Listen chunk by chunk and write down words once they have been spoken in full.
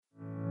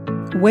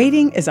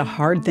Waiting is a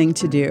hard thing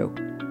to do.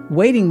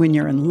 Waiting when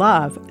you're in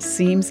love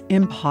seems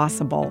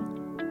impossible.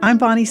 I'm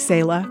Bonnie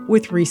Sala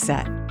with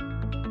Reset.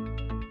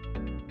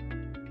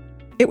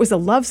 It was a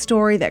love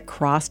story that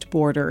crossed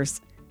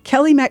borders.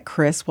 Kelly met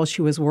Chris while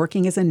she was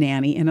working as a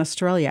nanny in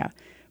Australia,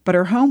 but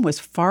her home was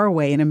far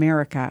away in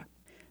America.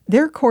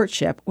 Their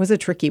courtship was a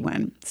tricky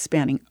one,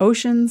 spanning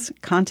oceans,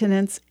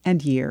 continents,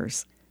 and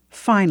years.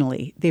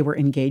 Finally, they were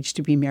engaged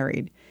to be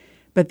married,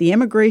 but the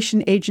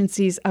immigration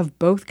agencies of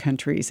both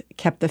countries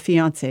kept the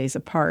fiancés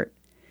apart.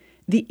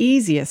 The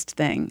easiest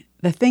thing,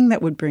 the thing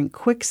that would bring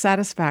quick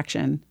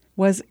satisfaction,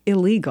 was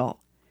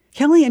illegal.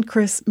 Kelly and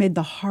Chris made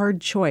the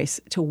hard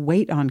choice to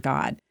wait on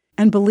God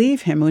and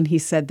believe him when he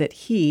said that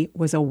he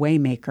was a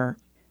waymaker.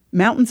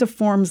 Mountains of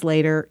forms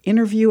later,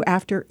 interview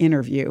after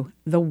interview,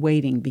 the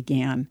waiting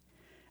began.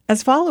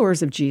 As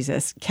followers of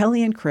Jesus,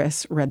 Kelly and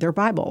Chris read their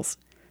Bibles.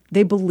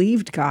 They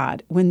believed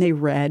God when they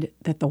read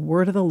that the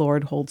word of the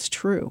Lord holds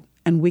true,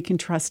 and we can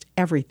trust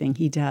everything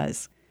he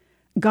does.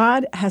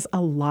 God has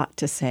a lot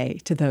to say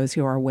to those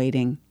who are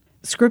waiting.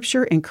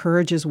 Scripture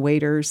encourages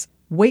waiters,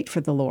 wait for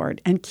the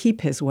Lord and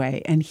keep his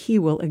way, and he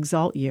will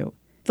exalt you.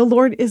 The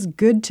Lord is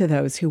good to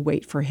those who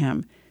wait for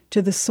him,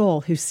 to the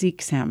soul who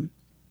seeks him.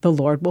 The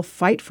Lord will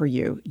fight for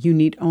you. You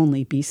need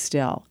only be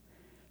still.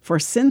 For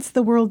since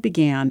the world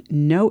began,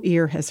 no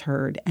ear has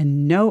heard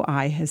and no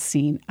eye has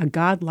seen a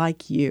God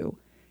like you,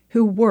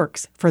 who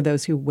works for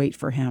those who wait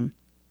for him.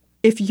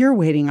 If you're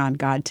waiting on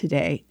God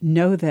today,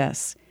 know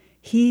this: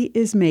 he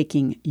is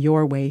making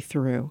your way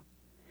through.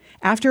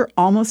 After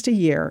almost a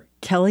year,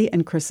 Kelly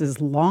and Chris's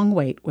long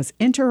wait was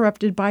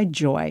interrupted by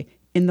joy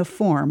in the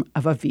form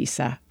of a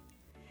visa.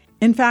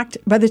 In fact,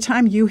 by the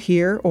time you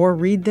hear or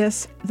read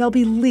this, they'll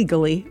be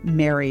legally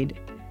married.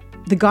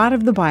 The God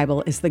of the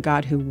Bible is the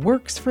God who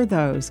works for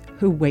those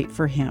who wait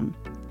for him.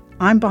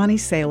 I'm Bonnie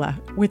Sala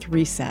with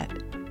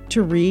Reset.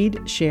 To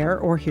read, share,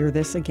 or hear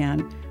this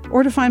again,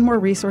 or to find more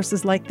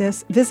resources like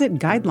this, visit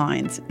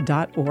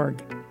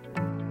guidelines.org.